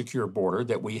against the secure border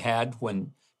that we had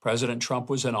when President Trump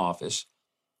was in office.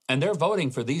 And they're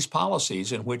voting for these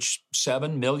policies in which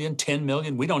 7 million, 10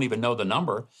 million, we don't even know the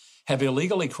number, have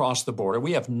illegally crossed the border.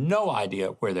 We have no idea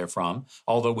where they're from,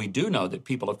 although we do know that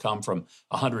people have come from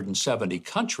 170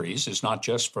 countries. It's not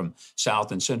just from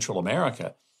South and Central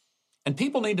America. And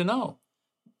people need to know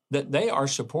that they are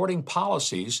supporting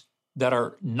policies that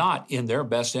are not in their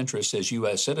best interest as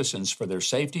U.S. citizens for their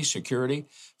safety, security,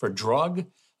 for drug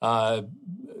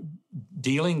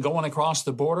dealing going across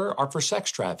the border, or for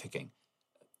sex trafficking.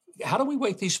 How do we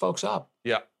wake these folks up?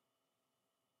 Yeah.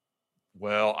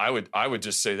 Well, I would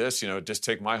just say this, just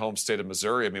take my home state of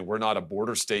Missouri. I mean, we're not a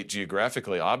border state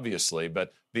geographically, obviously,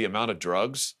 but the amount of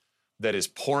drugs that is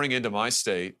pouring into my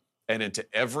state and into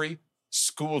every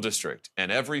school district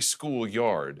and every school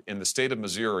yard in the state of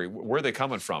Missouri, where are they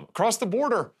coming from? Across the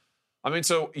border. I mean,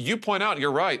 so you point out,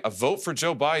 you're right, a vote for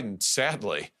Joe Biden,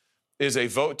 sadly, is a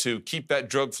vote to keep that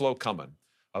drug flow coming.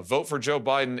 A vote for Joe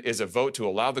Biden is a vote to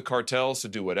allow the cartels to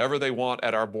do whatever they want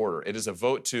at our border. It is a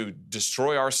vote to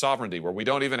destroy our sovereignty, where we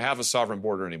don't even have a sovereign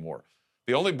border anymore.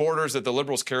 The only borders that the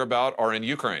liberals care about are in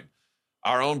Ukraine.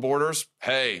 Our own borders,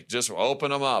 hey, just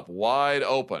open them up, wide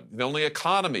open. The only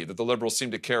economy that the liberals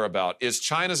seem to care about is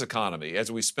China's economy,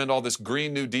 as we spend all this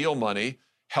Green New Deal money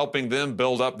helping them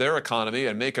build up their economy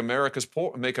and make the American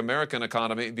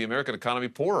economy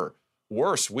poorer,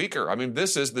 worse, weaker. I mean,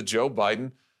 this is the Joe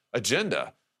Biden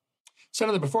agenda.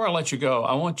 Senator, before I let you go,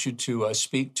 I want you to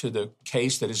speak to the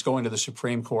case that is going to the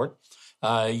Supreme Court.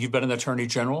 You've been an attorney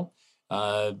general.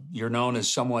 You're known as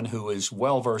someone who is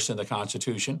well-versed in the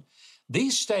Constitution.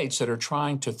 These states that are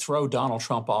trying to throw Donald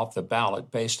Trump off the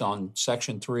ballot based on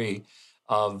Section 3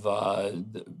 of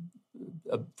the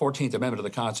 14th Amendment of the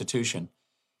Constitution,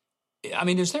 I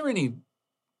mean, is there any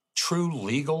true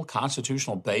legal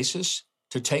constitutional basis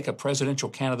to take a presidential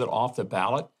candidate off the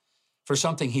ballot for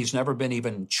something he's never been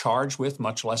even charged with,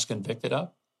 much less convicted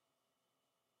of?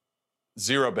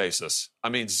 Zero basis. I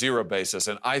mean, zero basis.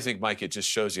 And I think, Mike, it just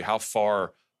shows you how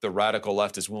far the radical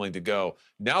left is willing to go.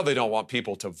 Now they don't want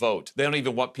people to vote. They don't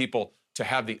even want people to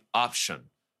have the option.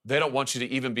 They don't want you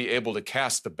to even be able to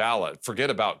cast the ballot.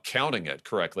 Forget about counting it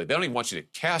correctly. They don't even want you to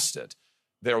cast it.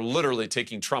 They're literally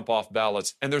taking Trump off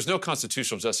ballots, and there's no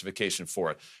constitutional justification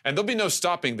for it. And there'll be no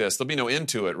stopping this. There'll be no end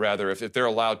to it, rather, if they're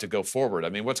allowed to go forward. I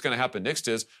mean, what's going to happen next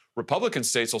is Republican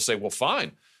states will say, well,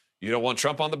 fine, you don't want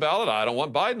Trump on the ballot, I don't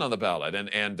want Biden on the ballot.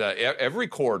 And every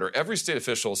court or every state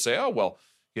official will say, oh, well,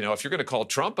 if you're going to call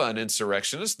Trump an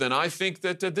insurrectionist, then I think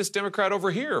that this Democrat over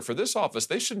here for this office,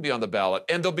 they shouldn't be on the ballot.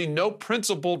 And there'll be no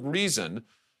principled reason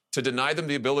to deny them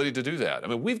the ability to do that. I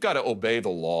mean, we've got to obey the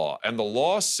law. And the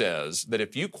law says that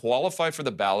if you qualify for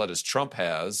the ballot as Trump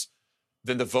has,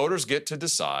 then the voters get to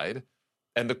decide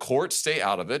and the courts stay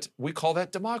out of it. We call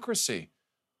that democracy.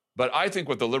 But I think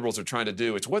what the liberals are trying to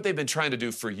do, it's what they've been trying to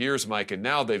do for years, Mike, and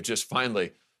now they've just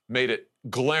finally made it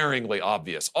glaringly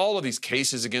obvious. All of these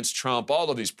cases against Trump,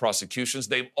 all of these prosecutions,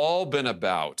 they've all been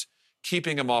about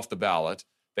keeping him off the ballot.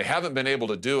 They haven't been able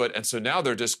to do it, and so now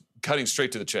they're just cutting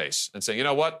straight to the chase and saying, you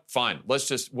know what, fine, we'll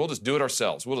just do it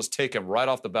ourselves. We'll just take him right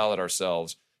off the ballot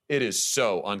ourselves. It is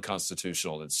so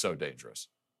unconstitutional and so dangerous.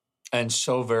 And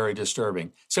so very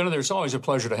disturbing. Senator, it's always a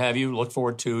pleasure to have you. Look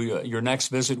forward to your next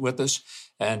visit with us,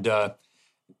 and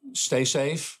stay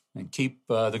safe and keep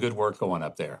the good work going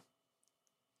up there.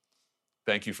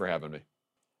 Thank you for having me.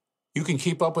 You can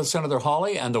keep up with Senator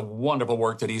Hawley and the wonderful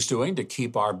work that he's doing to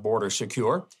keep our border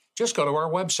secure. Just go to our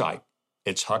website.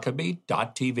 It's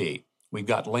Huckabee.tv. We've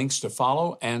got links to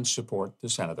follow and support the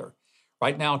senator.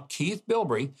 Right now, Keith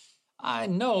Bilbrey, I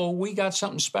know we got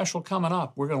something special coming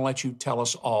up. We're going to let you tell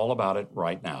us all about it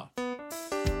right now.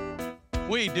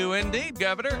 We do indeed,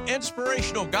 Governor.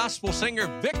 Inspirational gospel singer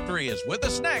Victory is with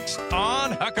us next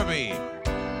on Huckabee.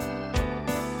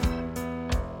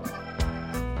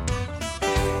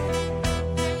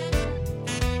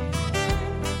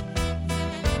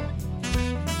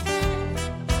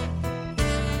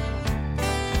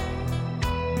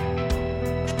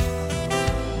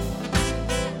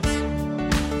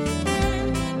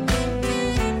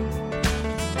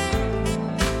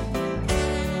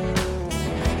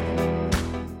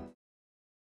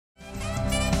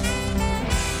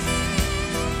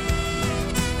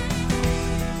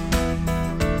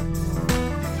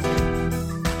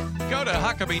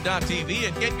 Huckabee.tv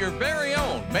and get your very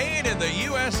own made in the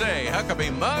USA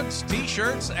Huckabee mugs,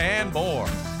 t-shirts, and more.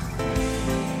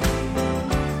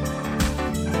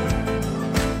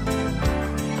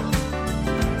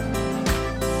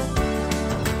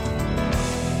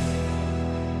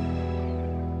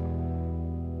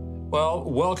 Well,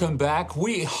 welcome back.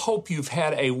 We hope you've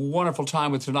had a wonderful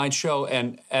time with tonight's show.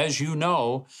 And as you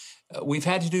know, we've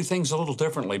had to do things a little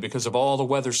differently because of all the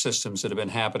weather systems that have been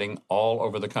happening all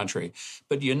over the country.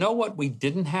 But you know what we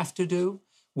didn't have to do?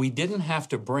 We didn't have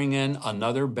to bring in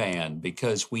another band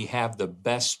because we have the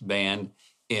best band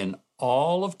in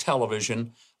all of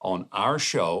television on our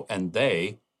show. And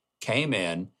they came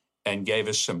in and gave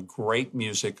us some great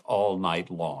music all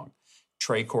night long.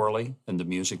 Trey Corley and the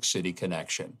Music City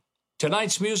Connection.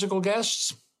 Tonight's musical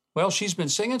guests, well, she's been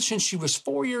singing since she was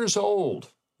 4 years old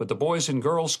with the Boys and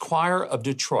Girls Choir of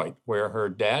Detroit, where her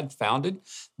dad founded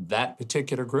that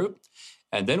particular group,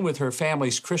 and then with her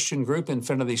family's Christian group,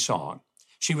 Infinity Song.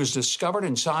 She was discovered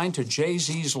and signed to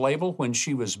Jay-Z's label when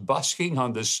she was busking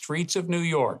on the streets of New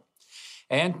York.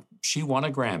 And she won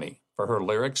a Grammy for her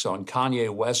lyrics on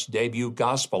Kanye West's debut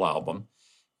gospel album.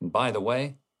 And by the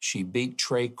way, she beat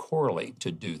Trey Corley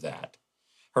to do that.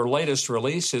 Her latest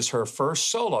release is her first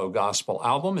solo gospel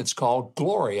album. It's called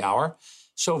Glory Hour.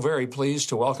 So very pleased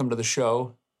to welcome to the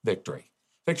show, Victory.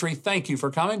 Victory, thank you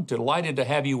for coming. Delighted to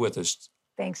have you with us.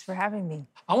 Thanks for having me.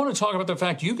 I want to talk about the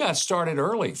fact you got started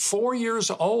early, 4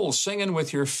 years old, singing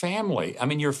with your family. I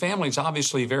mean, your family's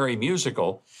obviously very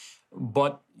musical,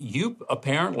 but you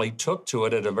apparently took to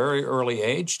it at a very early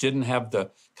age, didn't have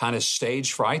the kind of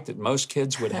stage fright that most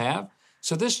kids would have.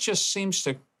 So this just seems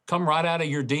to come right out of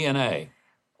your DNA.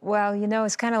 Well, you know,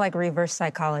 it's kind of like reverse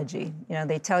psychology. You know,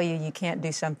 they tell you you can't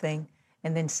do something,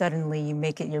 and then suddenly you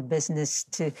make it your business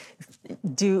to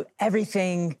do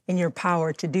everything in your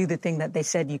power to do the thing that they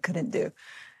said you couldn't do.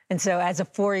 And so as a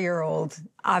 4-year-old,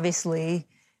 obviously,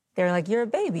 they're like, you're a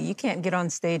baby. You can't get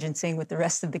on stage and sing with the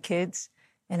rest of the kids.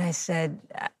 And I said,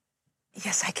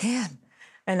 yes, I can.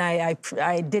 And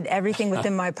I did everything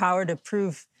within my power to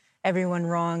prove everyone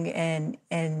wrong. And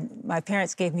my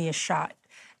parents gave me a shot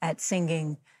at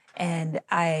singing. And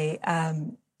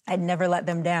I'd never let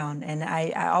them down. And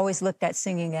I always looked at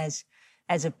singing as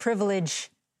a privilege,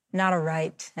 not a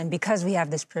right. And because we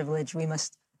have this privilege, we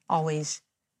must always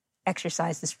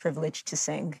exercise this privilege to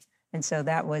sing. And so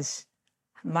that was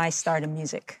my start in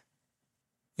music.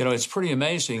 You know, it's pretty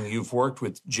amazing. You've worked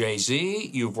with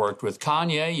Jay-Z, you've worked with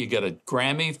Kanye, you get a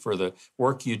Grammy for the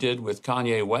work you did with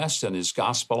Kanye West and his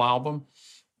gospel album.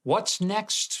 What's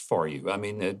next for you? I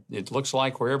mean, it looks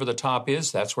like wherever the top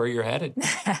is, that's where you're headed.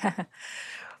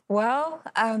 Well,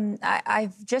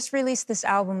 I've just released this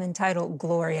album entitled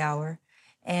Glory Hour.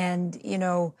 And, you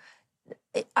know,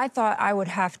 I thought I would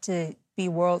have to be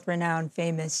world-renowned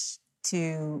famous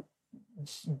to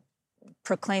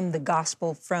proclaim the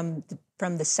gospel from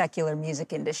the secular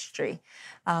music industry,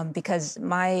 because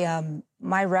my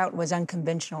route was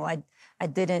unconventional. I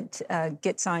didn't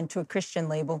get signed to a Christian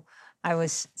label. I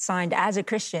was signed as a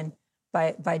Christian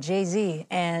by Jay-Z,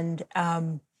 and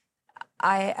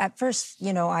at first,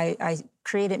 you know, I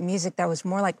created music that was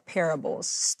more like parables,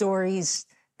 stories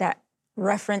that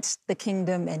referenced the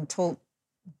kingdom and told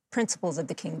principles of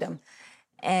the kingdom.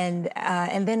 And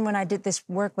then when I did this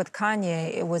work with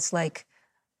Kanye, it was like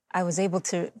I was able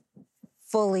to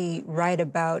fully write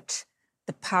about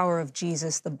the power of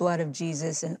Jesus, the blood of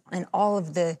Jesus, and all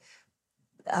of the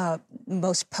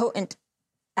most potent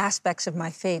aspects of my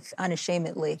faith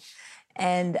unashamedly.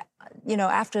 And, you know,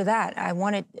 after that,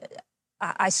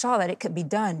 I saw that it could be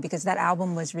done because that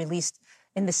album was released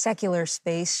in the secular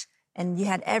space, and you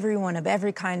had everyone of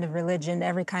every kind of religion,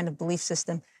 every kind of belief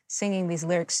system singing these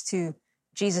lyrics to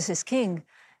Jesus is King.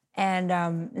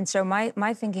 And so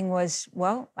my thinking was,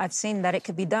 well, I've seen that it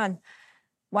could be done.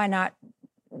 Why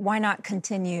not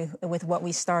continue with what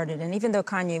we started? And even though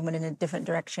Kanye went in a different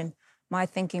direction, my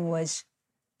thinking was,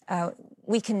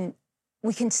 we can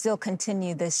still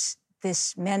continue this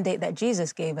mandate that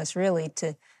Jesus gave us, really,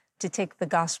 to take the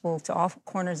gospel to all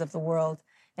corners of the world.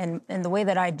 And the way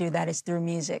that I do that is through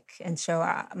music. And so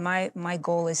my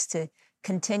goal is to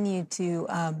continue to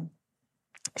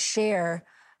share.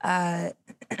 And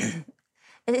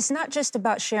it's not just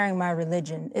about sharing my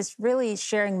religion. It's really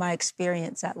sharing my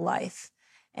experience at life.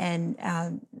 And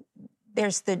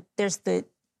there's the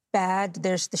bad,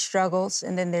 there's the struggles,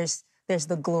 and then there's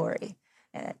the glory.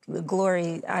 The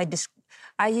glory,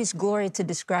 I use glory to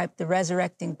describe the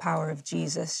resurrecting power of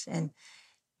Jesus.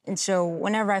 And so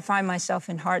whenever I find myself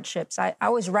in hardships, I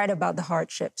always write about the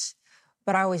hardships,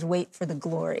 but I always wait for the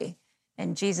glory.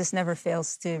 And Jesus never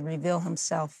fails to reveal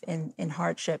himself in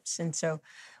hardships. And so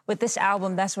with this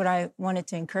album, that's what I wanted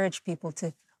to encourage people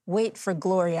to wait for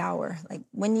Glory Hour. Like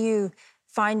when you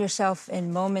find yourself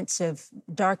in moments of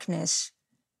darkness,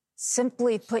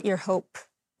 simply put your hope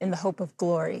in the hope of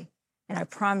glory. And I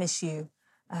promise you,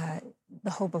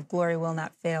 the hope of glory will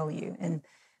not fail you. And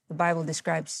the Bible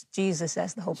describes Jesus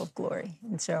as the hope of glory.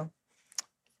 And so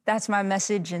that's my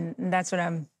message, and that's what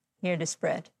I'm here to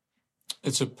spread.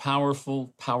 It's a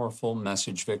powerful, powerful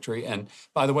message, Victory. And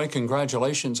by the way,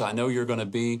 congratulations. I know you're going to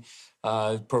be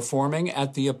performing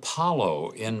at the Apollo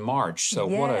in March. So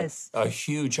Yes. What a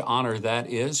huge honor that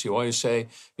is. You always say,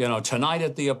 tonight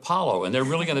at the Apollo, and they're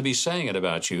really going to be saying it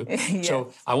about you. Yes.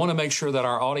 So I want to make sure that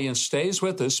our audience stays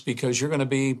with us, because you're going to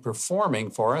be performing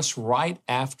for us right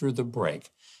after the break.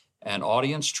 And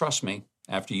audience, trust me,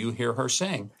 after you hear her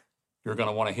sing, you're going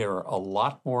to want to hear a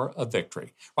lot more of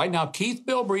Victory. Right now, Keith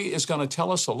Bilbrey is going to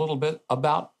tell us a little bit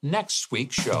about next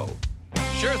week's show.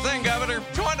 Sure thing, Governor.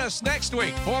 Join us next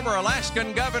week. Former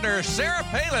Alaskan Governor Sarah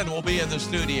Palin will be in the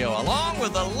studio, along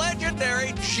with the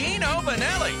legendary Gino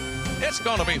Vanelli. It's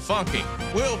going to be funky.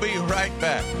 We'll be right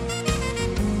back.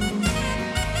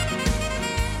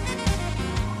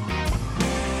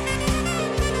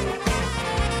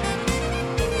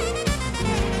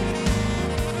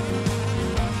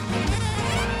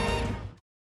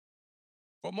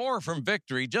 For more from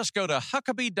Victory, just go to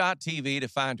Huckabee.tv to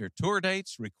find her tour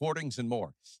dates, recordings, and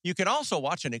more. You can also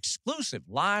watch an exclusive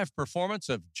live performance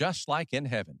of Just Like in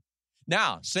Heaven.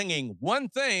 Now, singing One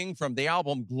Thing from the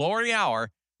album Glory Hour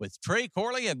with Trey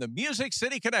Corley and the Music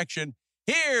City Connection,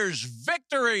 here's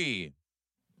Victory.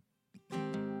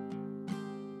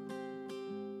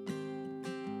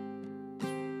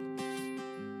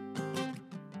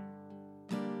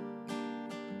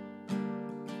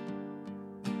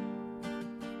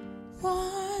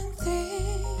 One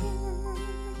thing,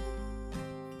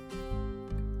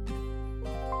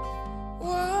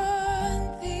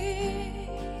 one thing,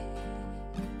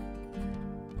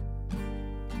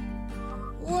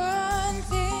 one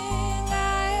thing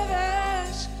I have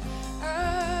asked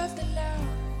of the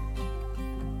Lord.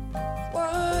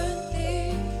 One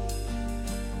thing,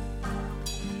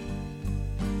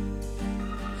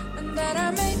 and that I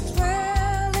may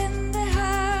dwell in the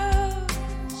house,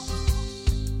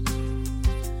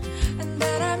 and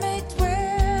that I may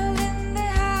dwell in the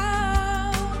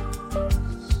house,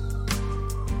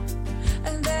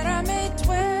 and that I may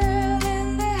dwell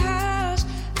in the house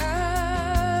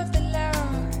of the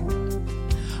Lord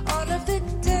all of the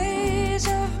days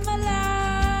of my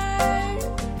life,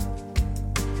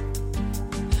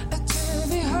 to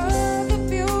behold the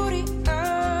beauty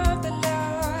of the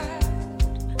Lord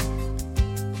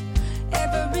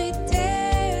every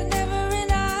day and every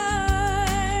night.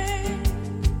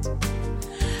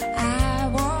 I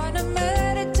wanna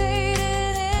meditate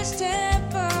in His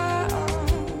temple,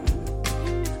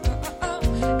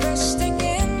 resting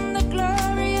in the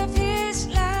glory of His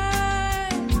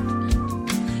light.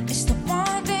 It's the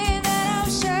one thing that I'm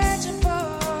searching for.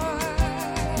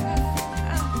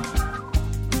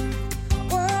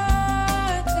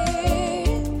 One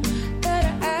thing that I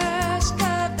ask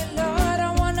of the Lord,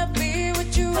 I wanna be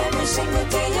with You every single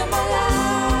day of my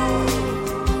life.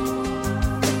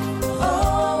 Oh,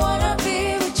 I wanna be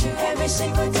with You every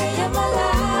single day of my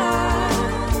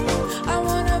life. I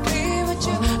wanna be with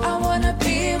You. I wanna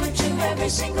be with You every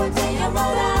single day of my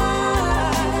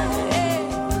life. Yeah.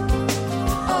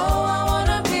 Oh, I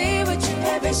wanna be with You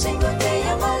every single day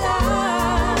of my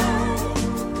life.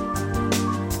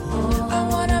 Oh, I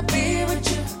wanna be with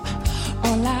You.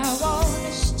 All I want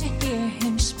is to hear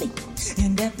Him speak,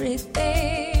 and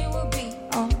everything will be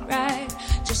alright.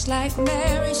 Just like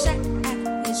Mary sat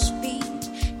at His feet,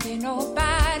 can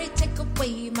nobody take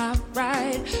away my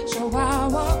right. So I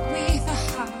walk with a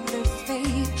heart of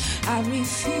faith. I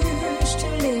refuse to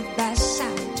live by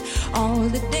sight. All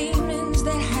the demons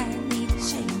that had me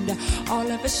chained, all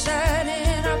of a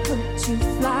sudden I put to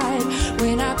flight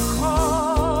when I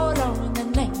called on the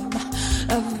name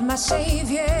of my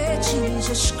Savior,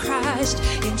 Jesus Christ.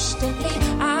 Instantly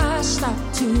I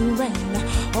start to reign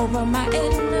over my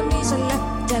enemies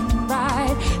left and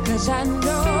right, 'cause I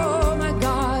know my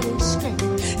God is great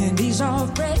and He's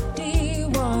already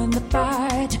won the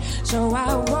fight. So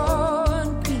I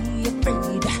won't be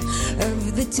afraid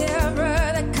of the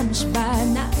terror that comes by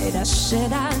night. I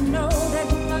said I know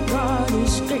that my God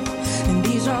is great and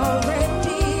He's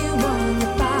already won the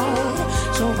fight.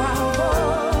 So I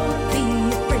won't be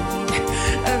afraid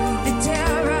of the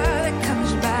terror that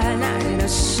comes by night. I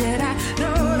said I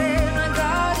know that my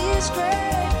God is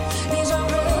great. He's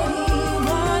already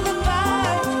won the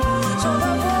fight. So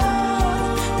I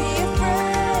won't be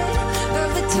afraid of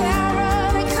the terror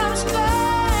that comes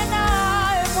by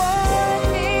night. One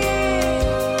thing,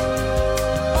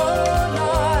 oh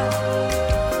Lord,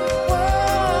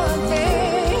 one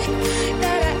thing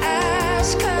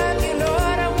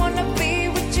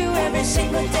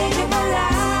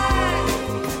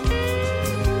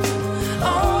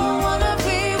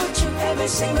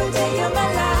single day of my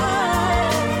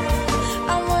life.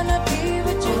 I wanna be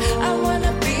with you. I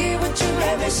wanna be with you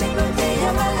every single day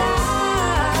of my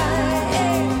life.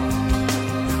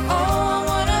 Oh, I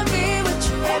wanna be with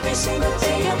you every single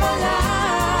day of my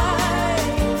life.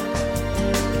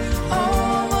 Oh,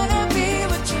 I wanna be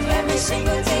with you every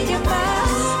single day of my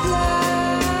life.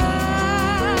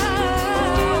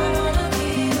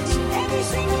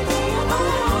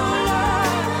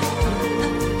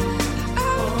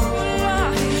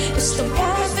 It's the one